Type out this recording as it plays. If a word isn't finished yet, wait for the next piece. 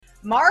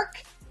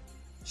Mark,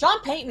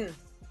 Sean Payton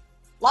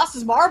lost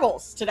his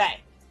marbles today.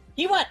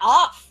 He went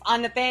off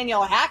on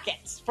Nathaniel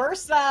Hackett's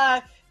first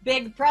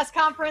big press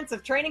conference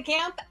of training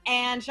camp,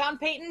 and Sean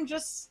Payton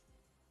just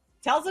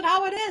tells it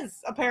how it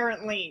is,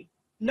 apparently.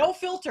 No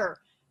filter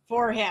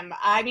for him.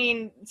 I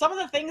mean, some of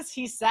the things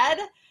he said,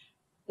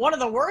 one of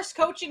the worst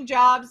coaching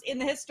jobs in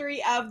the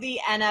history of the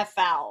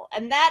NFL.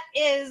 And that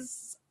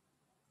is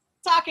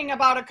talking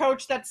about a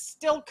coach that's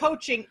still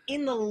coaching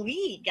in the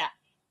league.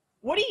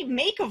 What do you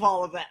make of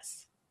all of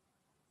this?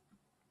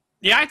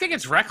 Yeah, I think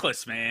it's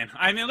reckless, man.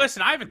 I mean,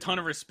 listen, I have a ton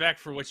of respect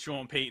for what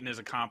Sean Payton has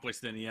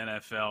accomplished in the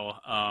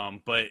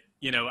NFL. But,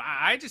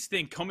 I just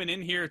think coming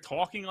in here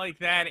talking like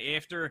that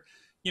after,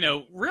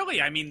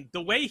 really, I mean,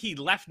 the way he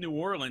left New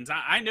Orleans,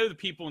 I know the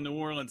people in New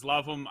Orleans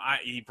love him.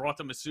 He brought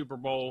them a Super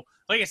Bowl.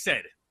 Like I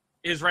said,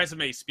 his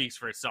resume speaks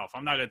for itself.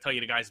 I'm not going to tell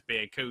you the guy's a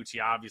bad coach. He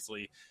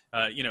obviously,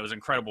 is an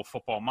incredible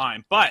football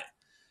mind. But,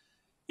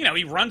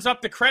 he runs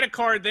up the credit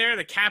card there.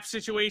 The cap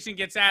situation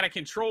gets out of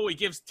control. He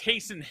gives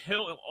Taysom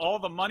Hill all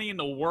the money in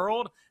the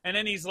world. And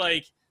then he's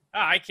like,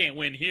 I can't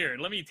win here.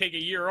 Let me take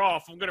a year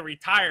off. I'm going to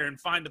retire and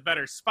find a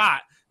better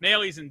spot.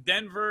 Now he's in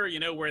Denver,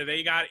 where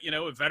they got,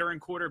 a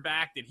veteran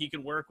quarterback that he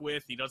can work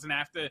with. He doesn't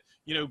have to,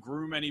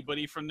 groom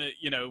anybody from the,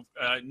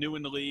 new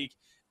in the league.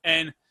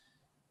 And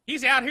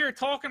he's out here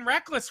talking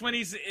reckless when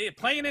he's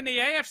playing in the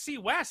AFC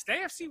West.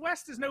 AFC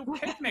West is no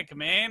picnic,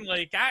 man.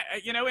 Like,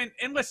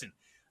 and listen,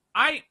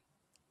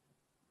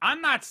 I'm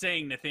not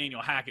saying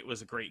Nathaniel Hackett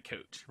was a great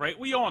coach, right?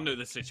 We all know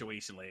the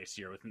situation last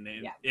year with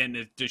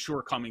and the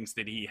shortcomings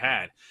that he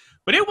had.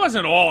 But it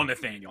wasn't all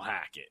Nathaniel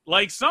Hackett.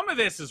 Like, some of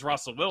this is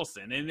Russell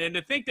Wilson. And then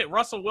to think that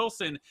Russell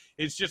Wilson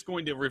is just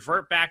going to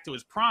revert back to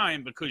his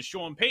prime because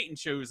Sean Payton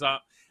shows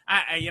up,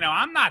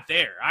 I'm not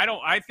there.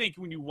 I think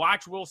when you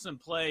watch Wilson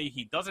play,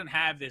 he doesn't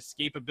have this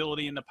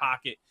escapability in the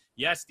pocket.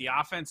 Yes, the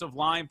offensive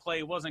line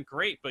play wasn't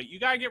great, but you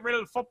got to get rid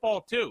of the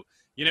football too.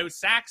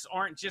 Sacks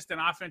aren't just an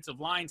offensive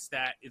line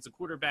stat. It's a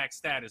quarterback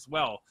stat as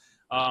well.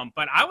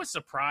 But I was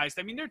surprised.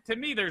 I mean, to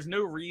me, there's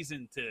no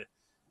reason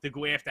to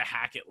go after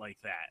Hackett like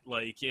that.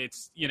 Like,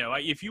 it's,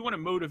 if you want to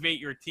motivate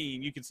your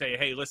team, you can say,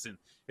 hey, listen,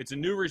 it's a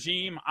new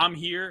regime. I'm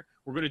here.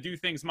 We're going to do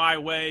things my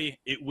way.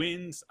 It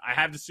wins. I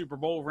have the Super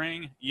Bowl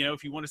ring.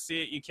 If you want to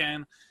see it, you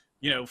can.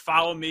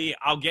 Follow me.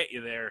 I'll get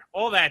you there.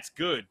 All that's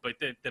good. But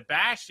the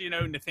bash,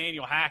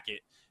 Nathaniel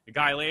Hackett, the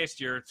guy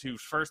last year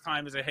whose first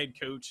time as a head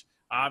coach,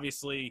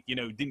 obviously,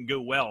 didn't go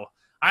well.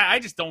 I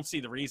just don't see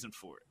the reason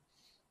for it.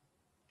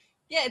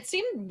 Yeah, it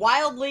seemed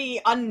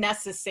wildly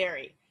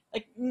unnecessary.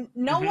 Like,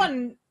 no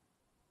one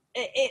 –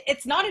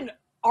 it's not an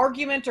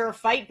argument or a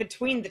fight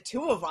between the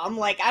two of them.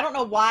 Like, I don't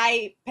know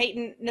why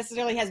Payton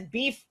necessarily has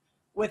beef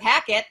with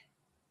Hackett.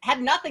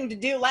 Had nothing to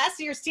do – last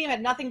year's team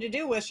had nothing to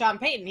do with Sean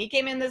Payton. He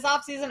came in this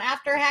offseason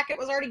after Hackett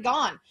was already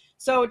gone.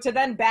 So to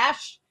then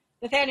bash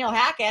Nathaniel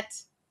Hackett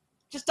 –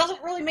 just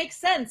doesn't really make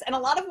sense. And a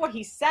lot of what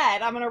he said,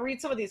 I'm going to read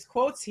some of these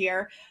quotes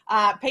here.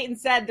 Payton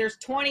said there's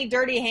 20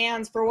 dirty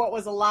hands for what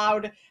was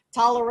allowed,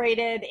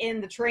 tolerated in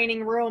the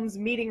training rooms,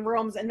 meeting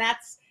rooms. And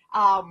that's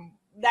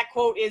that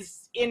quote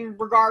is in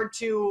regard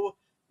to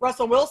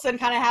Russell Wilson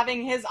kind of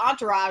having his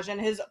entourage and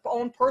his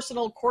own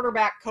personal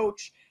quarterback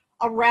coach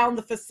around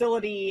the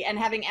facility and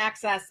having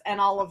access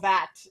and all of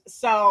that.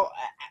 So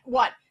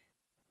what?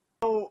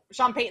 So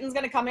Sean Payton's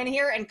going to come in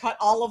here and cut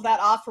all of that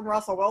off from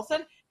Russell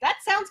Wilson? That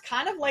sounds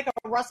kind of like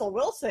a Russell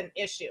Wilson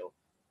issue,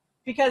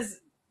 because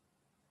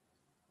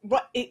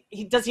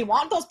does he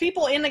want those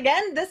people in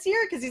again this year?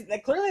 Because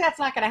clearly that's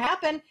not going to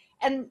happen.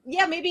 And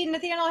yeah, maybe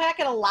Nathaniel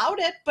Hackett allowed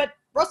it, but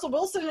Russell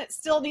Wilson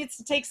still needs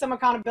to take some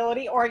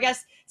accountability, or I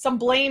guess some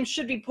blame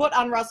should be put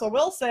on Russell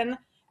Wilson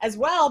as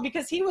well,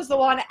 because he was the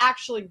one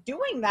actually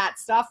doing that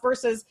stuff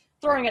versus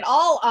throwing it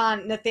all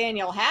on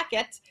Nathaniel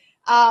Hackett.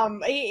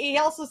 He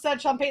also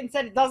said, Sean Payton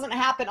said, it doesn't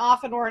happen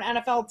often where an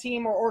NFL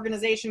team or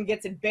organization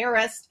gets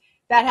embarrassed.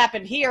 That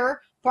happened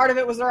here. Part of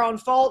it was their own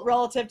fault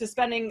relative to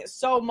spending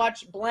so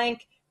much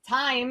blank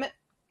time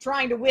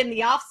trying to win the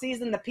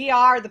offseason, the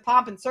PR, the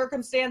pomp and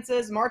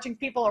circumstances, marching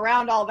people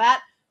around, all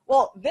that.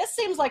 Well, this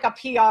seems like a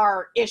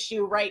PR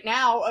issue right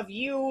now of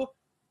you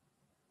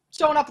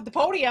showing up at the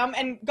podium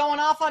and going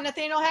off on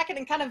Nathaniel Hackett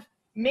and kind of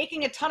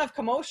making a ton of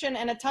commotion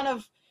and a ton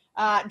of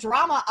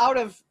drama out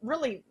of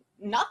really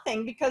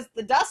nothing, because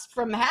the dust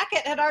from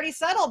Hackett had already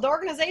settled. The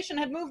organization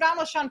had moved on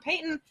with Sean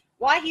Payton.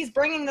 Why he's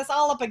bringing this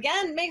all up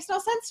again makes no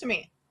sense to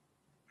me.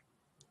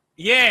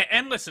 Yeah,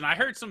 and listen, I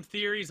heard some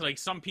theories, like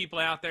some people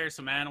out there,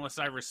 some analysts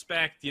I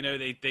respect,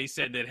 they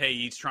said that, hey,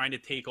 he's trying to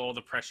take all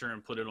the pressure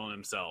and put it on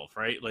himself,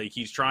 right? Like,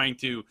 he's trying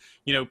to,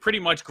 pretty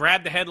much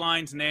grab the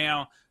headlines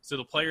now so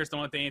the players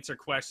don't have to answer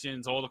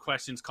questions. All the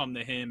questions come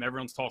to him.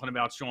 Everyone's talking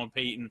about Sean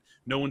Payton.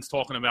 No one's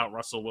talking about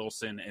Russell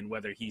Wilson and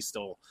whether he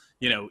still,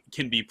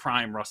 can be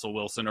prime Russell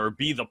Wilson or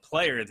be the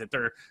player that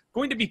they're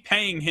going to be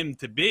paying him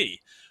to be.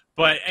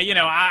 But,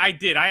 I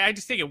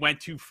just think it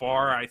went too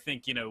far. I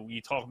think,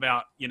 you talk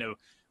about,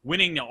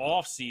 winning the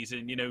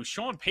offseason. You know,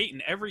 Sean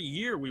Payton, every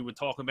year we would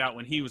talk about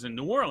when he was in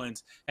New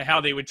Orleans and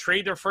how they would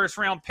trade their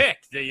first-round pick.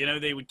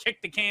 They would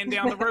kick the can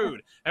down the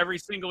road every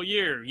single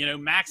year,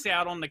 max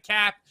out on the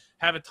cap,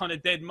 have a ton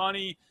of dead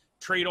money,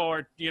 trade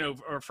our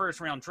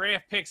first-round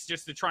draft picks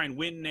just to try and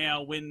win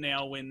now.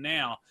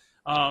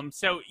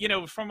 So,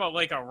 from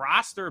a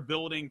roster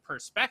building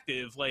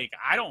perspective,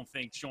 I don't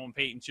think Sean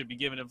Payton should be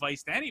giving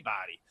advice to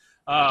anybody.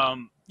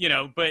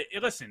 But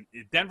listen,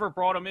 Denver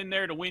brought him in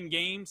there to win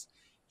games.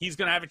 He's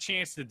going to have a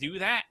chance to do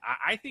that.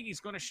 I think he's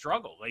going to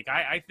struggle.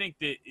 I think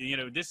that,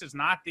 this is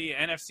not the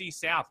NFC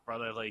South,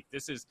 brother.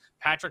 This is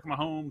Patrick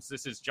Mahomes.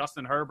 This is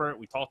Justin Herbert.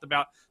 We talked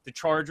about the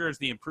Chargers,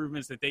 the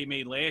improvements that they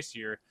made last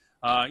year.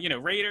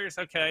 Raiders,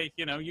 okay,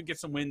 you get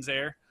some wins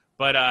there.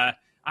 But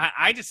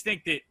I just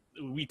think that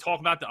we talk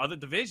about the other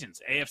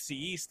divisions, AFC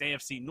East,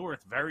 AFC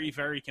North, very,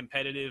 very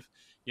competitive.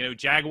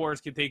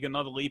 Jaguars could take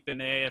another leap in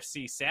the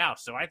AFC South.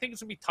 So I think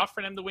it's going to be tough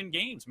for them to win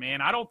games,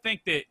 man. I don't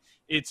think that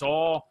it's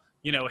all,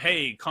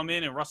 hey, come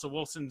in and Russell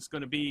Wilson's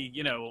going to be,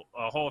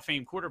 a Hall of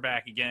Fame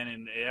quarterback again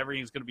and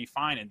everything's going to be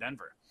fine in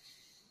Denver.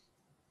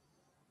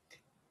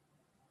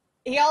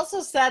 He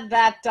also said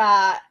that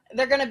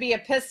they're going to be a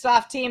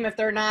pissed-off team if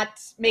they're not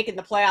making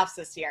the playoffs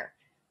this year.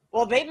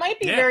 Well, they might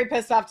be a very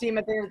pissed-off team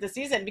at the end of the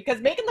season because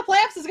making the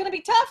playoffs is going to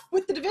be tough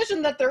with the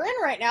division that they're in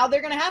right now.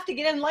 They're going to have to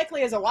get in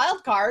likely as a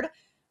wild card.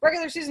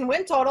 Regular season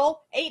win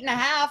total,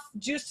 8.5,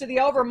 juice to the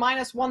over,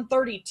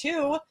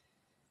 -132.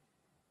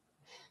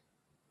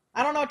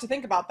 I don't know what to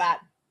think about that.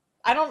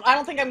 I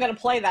don't think I'm going to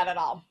play that at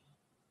all.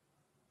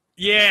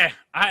 Yeah,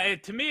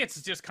 to me,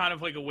 it's just kind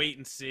of like a wait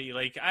and see.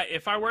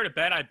 If I were to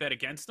bet, I'd bet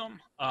against them.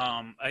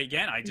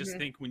 Again, I just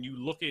think when you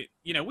look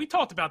at, we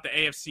talked about the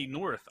AFC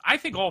North. I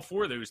think all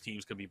four of those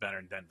teams could be better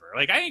in Denver.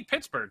 I think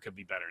Pittsburgh could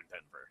be better in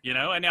Denver,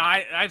 and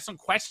I have some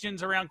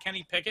questions around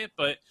Kenny Pickett,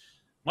 but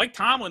Mike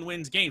Tomlin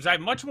wins games. I have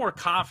much more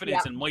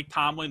confidence in Mike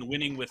Tomlin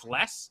winning with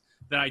less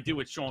than I do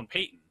with Sean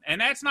Payton. And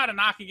that's not a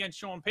knock against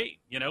Sean Payton.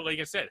 Like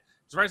I said,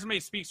 his resume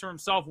speaks for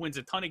himself, wins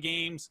a ton of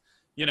games,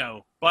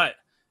 but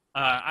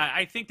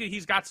I think that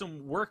he's got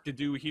some work to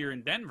do here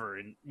in Denver.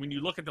 And when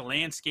you look at the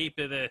landscape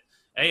of the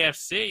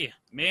AFC,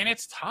 man,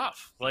 it's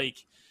tough.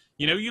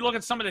 You look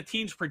at some of the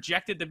teams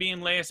projected to be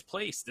in last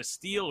place, the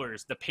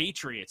Steelers, the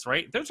Patriots,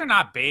 right? Those are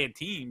not bad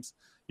teams.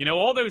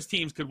 All those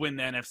teams could win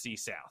the NFC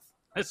South.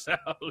 So,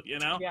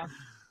 Yeah.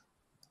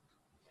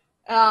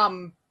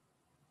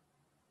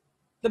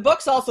 The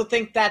books also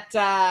think that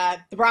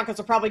the Broncos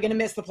are probably going to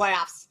miss the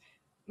playoffs.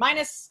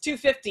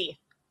 -250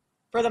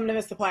 for them to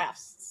miss the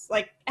playoffs.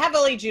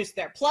 Heavily juiced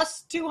there.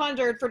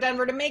 +200 for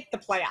Denver to make the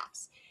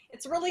playoffs.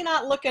 It's really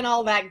not looking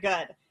all that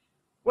good.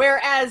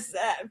 Whereas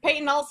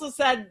Payton also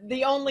said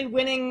the only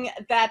winning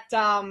that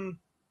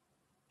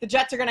the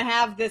Jets are going to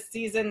have this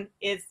season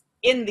is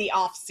in the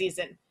off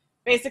season.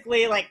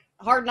 Basically,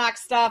 hard knock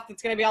stuff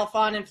that's going to be all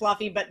fun and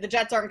fluffy, but the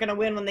Jets aren't going to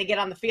win when they get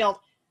on the field.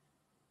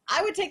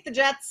 I would take the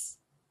Jets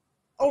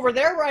over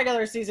their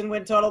regular season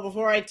win total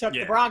before I took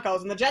the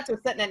Broncos, and the Jets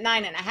are sitting at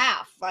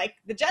 9.5.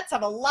 The Jets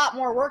have a lot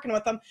more working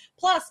with them.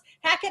 Plus,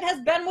 Hackett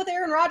has been with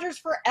Aaron Rodgers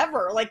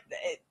forever.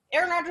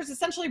 Aaron Rodgers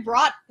essentially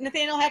brought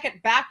Nathaniel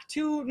Hackett back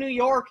to New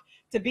York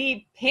to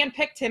be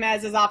handpicked him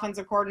as his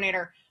offensive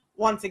coordinator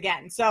once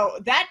again. So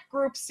that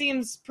group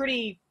seems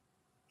pretty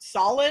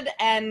solid,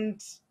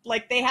 and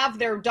they have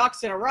their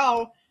ducks in a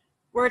row,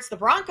 where it's the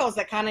Broncos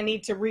that kind of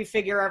need to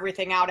refigure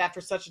everything out after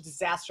such a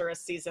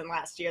disastrous season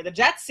last year. The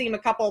Jets seem a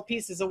couple of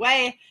pieces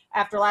away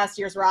after last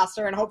year's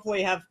roster and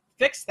hopefully have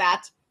fixed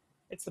that.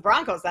 It's the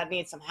Broncos that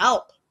need some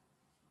help.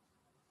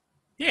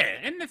 Yeah,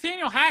 and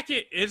Nathaniel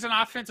Hackett is an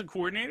offensive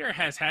coordinator,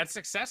 has had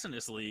success in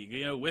this league,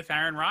 with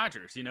Aaron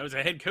Rodgers. As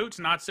a head coach,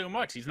 not so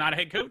much. He's not a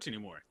head coach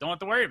anymore. Don't have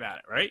to worry about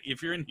it, right?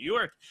 If you're in New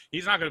York,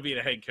 he's not going to be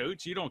the head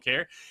coach. You don't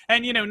care.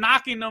 And,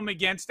 knocking them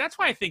against – that's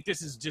why I think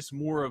this is just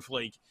more of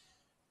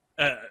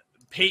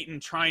Payton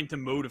trying to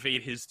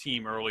motivate his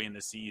team early in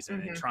the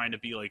season and trying to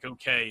be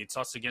okay, it's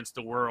us against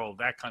the world,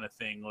 that kind of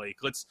thing.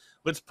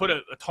 Let's put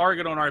a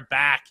target on our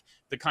back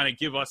to kind of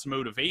give us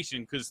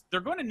motivation because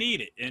they're going to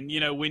need it. And,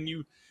 when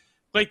you –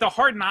 the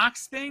Hard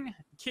Knocks thing,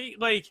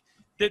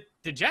 the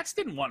Jets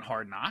didn't want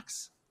Hard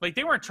Knocks.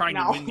 They weren't trying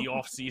to win the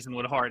offseason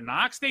with Hard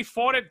Knocks. They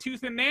fought it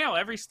tooth and nail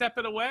every step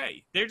of the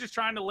way. They're just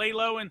trying to lay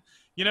low and,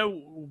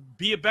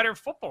 be a better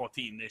football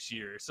team this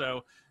year.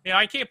 So,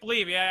 I can't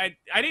believe it.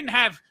 I didn't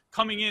have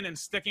coming in and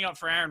sticking up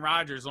for Aaron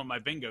Rodgers on my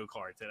bingo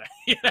card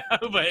today,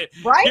 but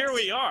here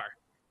we are.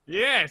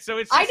 Yeah,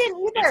 so I didn't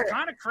either. It's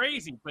kind of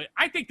crazy, but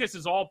I think this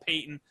is all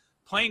Payton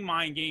playing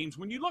mind games.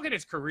 When you look at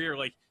his career,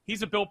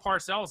 he's a Bill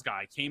Parcells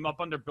guy. Came up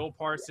under Bill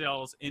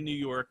Parcells in New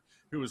York,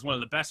 who was one of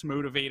the best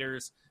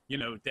motivators,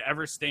 to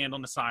ever stand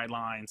on the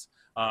sidelines.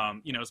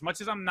 As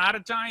much as I'm not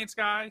a Giants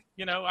guy,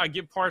 I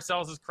give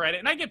Parcells his credit,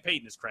 and I give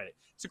Payton his credit.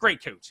 He's a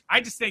great coach.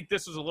 I just think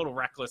this was a little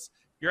reckless.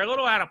 You're a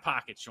little out of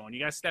pocket, Sean. You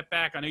got to step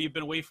back. I know you've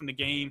been away from the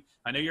game.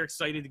 I know you're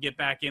excited to get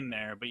back in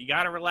there, but you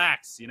got to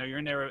relax. You're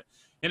in there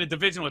in a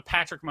division with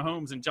Patrick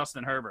Mahomes and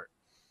Justin Herbert.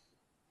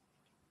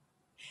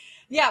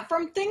 Yeah,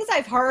 from things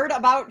I've heard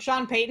about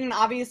Sean Payton,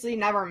 obviously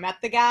never met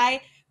the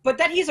guy, but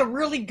that he's a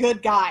really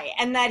good guy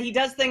and that he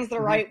does things the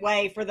right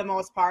way for the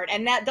most part,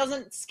 and that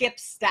doesn't skip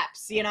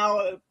steps,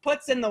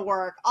 puts in the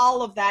work,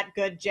 all of that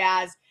good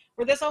jazz,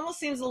 where this almost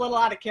seems a little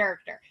out of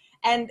character.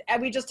 And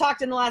we just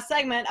talked in the last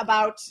segment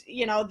about,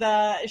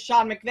 the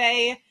Sean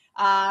McVay,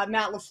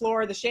 Matt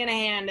LaFleur, the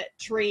Shanahan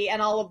tree,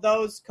 and all of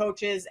those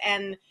coaches,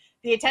 and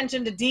the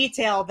attention to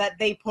detail that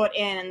they put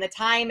in and the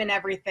time and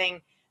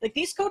everything. Like,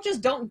 these coaches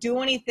don't do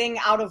anything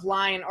out of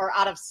line or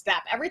out of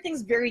step.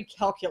 Everything's very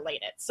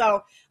calculated.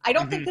 So I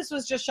don't think this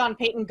was just Sean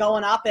Payton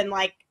going up and,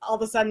 like, all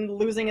of a sudden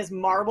losing his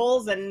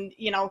marbles and,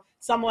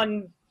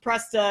 someone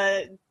pressed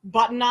a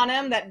button on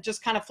him that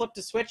just kind of flipped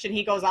a switch and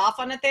he goes off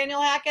on Nathaniel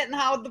Hackett and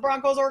how the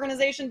Broncos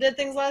organization did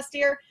things last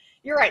year.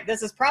 You're right.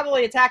 This is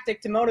probably a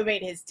tactic to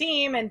motivate his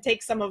team and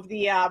take some of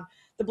the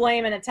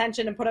blame and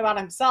attention and put it on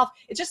himself.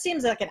 It just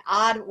seems like an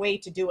odd way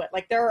to do it.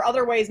 Like, there are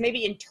other ways,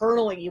 maybe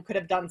internally you could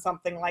have done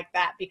something like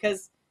that,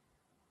 because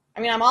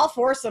I'm all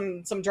for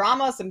some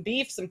drama, some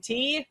beef, some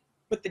tea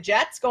with the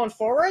Jets going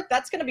forward.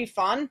 That's going to be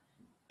fun,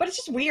 but it's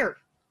just weird.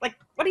 Like,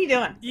 what are you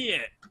doing?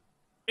 Yeah,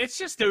 it's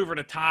just over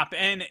the top,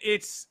 and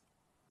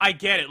I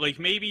get it. Like,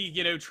 maybe,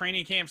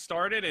 training camp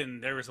started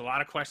and there was a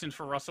lot of questions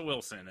for Russell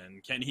Wilson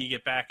and can he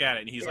get back at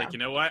it? And he's like, you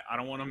know what? I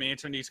don't want him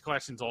answering these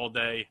questions all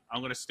day.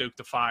 I'm going to stoke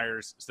the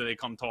fires so they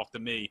come talk to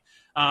me.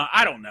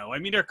 I don't know.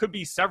 There could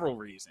be several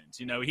reasons.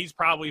 He's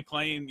probably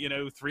playing,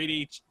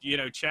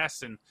 3D,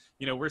 chess, and,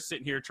 we're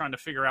sitting here trying to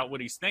figure out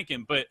what he's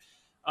thinking. But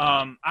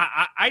I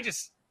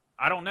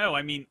don't know.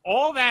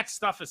 All that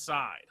stuff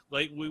aside,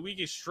 like, we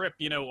can strip,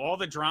 all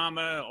the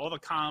drama, all the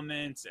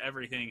comments,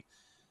 everything.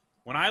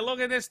 When I look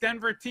at this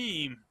Denver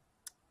team,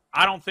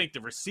 I don't think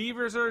the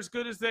receivers are as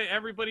good as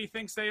everybody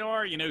thinks they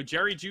are.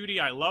 Jerry Jeudy,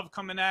 I love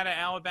coming out of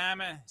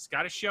Alabama. He's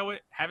got to show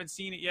it. Haven't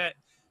seen it yet.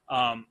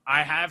 I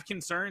have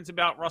concerns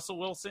about Russell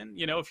Wilson.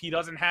 If he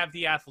doesn't have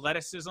the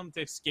athleticism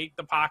to escape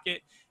the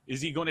pocket,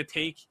 is he going to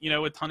take,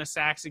 a ton of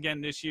sacks again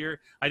this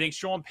year? I think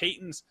Sean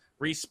Payton's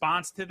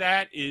response to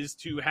that is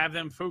to have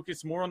them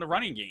focus more on the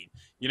running game.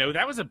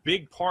 That was a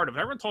big part of,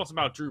 everyone talks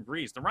about Drew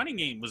Brees. The running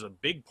game was a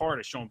big part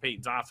of Sean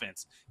Payton's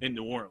offense in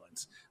New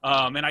Orleans.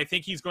 And I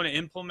think he's going to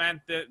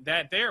implement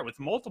that there with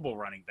multiple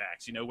running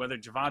backs, whether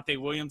Javonte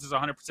Williams is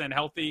 100%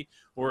 healthy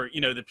or,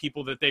 the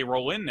people that they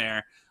roll in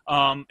there.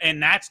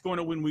 And that's going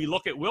to, when we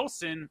look at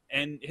Wilson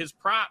and his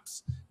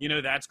props,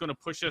 that's going to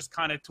push us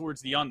kind of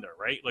towards the under,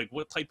 right? Like,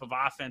 what type of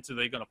offense are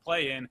they going to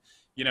play in?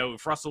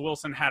 If Russell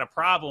Wilson had a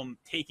problem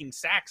taking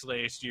sacks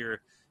last year,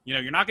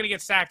 you're not going to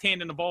get sacked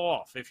handing the ball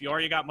off. If you are,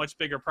 you got much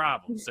bigger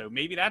problems. So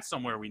maybe that's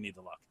somewhere we need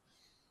to look.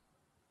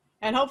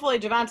 And hopefully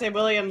Javonte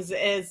Williams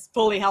is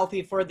fully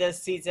healthy for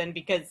this season,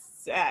 because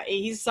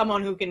he's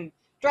someone who can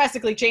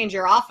drastically change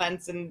your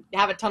offense and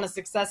have a ton of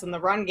success in the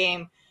run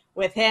game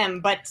with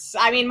him. But,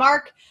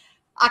 Mark,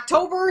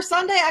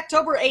 Sunday,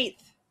 October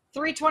 8th,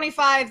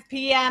 3:25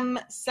 p.m.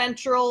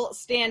 Central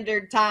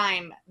Standard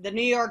Time, the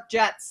New York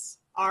Jets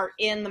are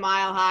in the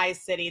Mile High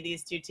City.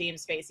 These two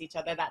teams face each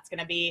other. That's going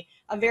to be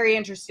a very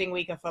interesting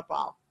week of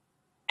football.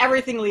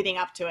 Everything leading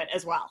up to it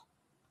as well.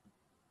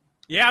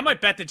 Yeah, I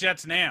might bet the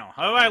Jets now.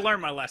 Oh, I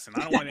learned my lesson.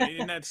 I don't want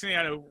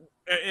to.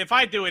 If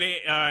I do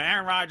it,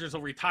 Aaron Rodgers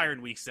will retire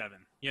in Week 7.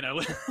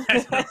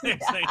 That's the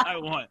thing I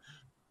want.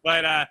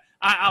 But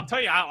I'll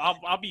tell you,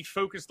 I'll be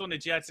focused on the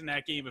Jets in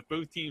that game if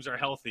both teams are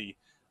healthy.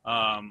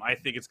 I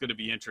think it's going to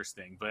be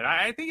interesting. But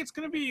I think it's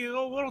going to be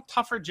a little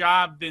tougher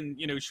job than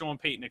Sean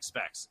Payton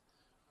expects.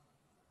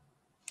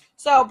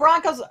 So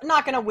Broncos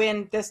not going to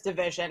win this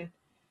division.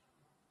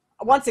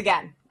 Once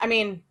again,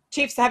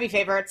 Chiefs heavy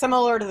favorite,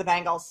 similar to the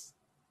Bengals.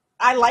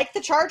 I like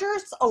the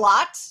Chargers a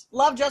lot.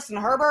 Love Justin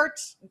Herbert.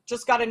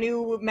 Just got a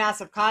new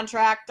massive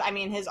contract.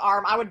 His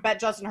arm, I would bet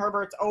Justin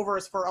Herbert's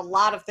overs for a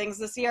lot of things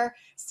this year.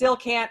 Still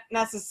can't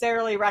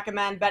necessarily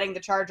recommend betting the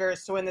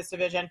Chargers to win this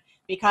division,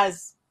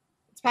 because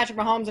it's Patrick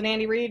Mahomes and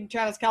Andy Reid,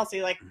 Travis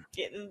Kelce. Like,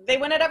 they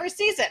win it every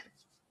season.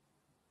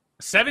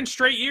 7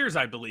 straight years,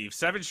 I believe.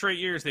 7 straight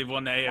years they've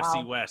won the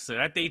AFC West. So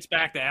that dates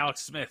back to Alex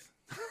Smith.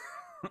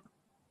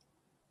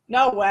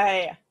 No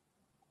way.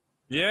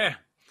 Yeah.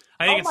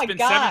 I think it's been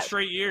 7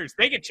 straight years.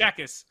 They could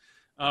check us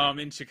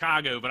in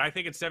Chicago, but I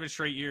think it's 7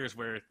 straight years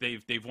where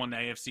they've won the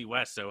AFC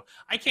West. So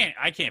I can't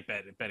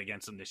bet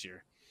against them this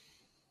year.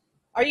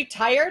 Are you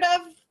tired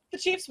of the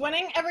Chiefs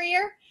winning every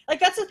year? Like,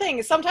 that's the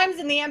thing. Sometimes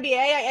in the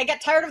NBA, I get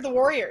tired of the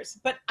Warriors,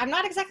 but I'm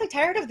not exactly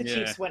tired of the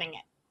Chiefs winning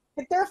it.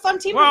 Like, they're a fun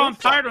team. Well, I'm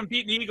tired of them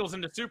beating the Eagles in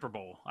the Super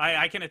Bowl.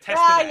 I can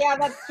attest to that. Yeah,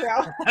 that's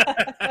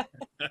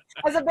true.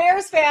 As a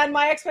Bears fan,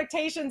 my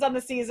expectations on the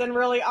season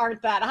really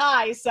aren't that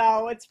high,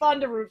 so it's fun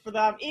to root for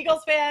them.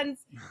 Eagles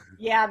fans,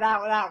 yeah,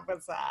 that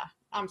was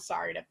I'm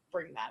sorry to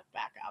bring that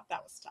back up.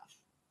 That was tough.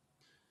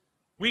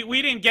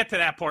 We didn't get to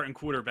that part in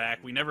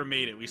quarterback. We never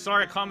made it. We saw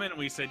it coming, and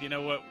we said, you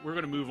know what, we're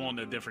going to move on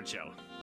to a different show.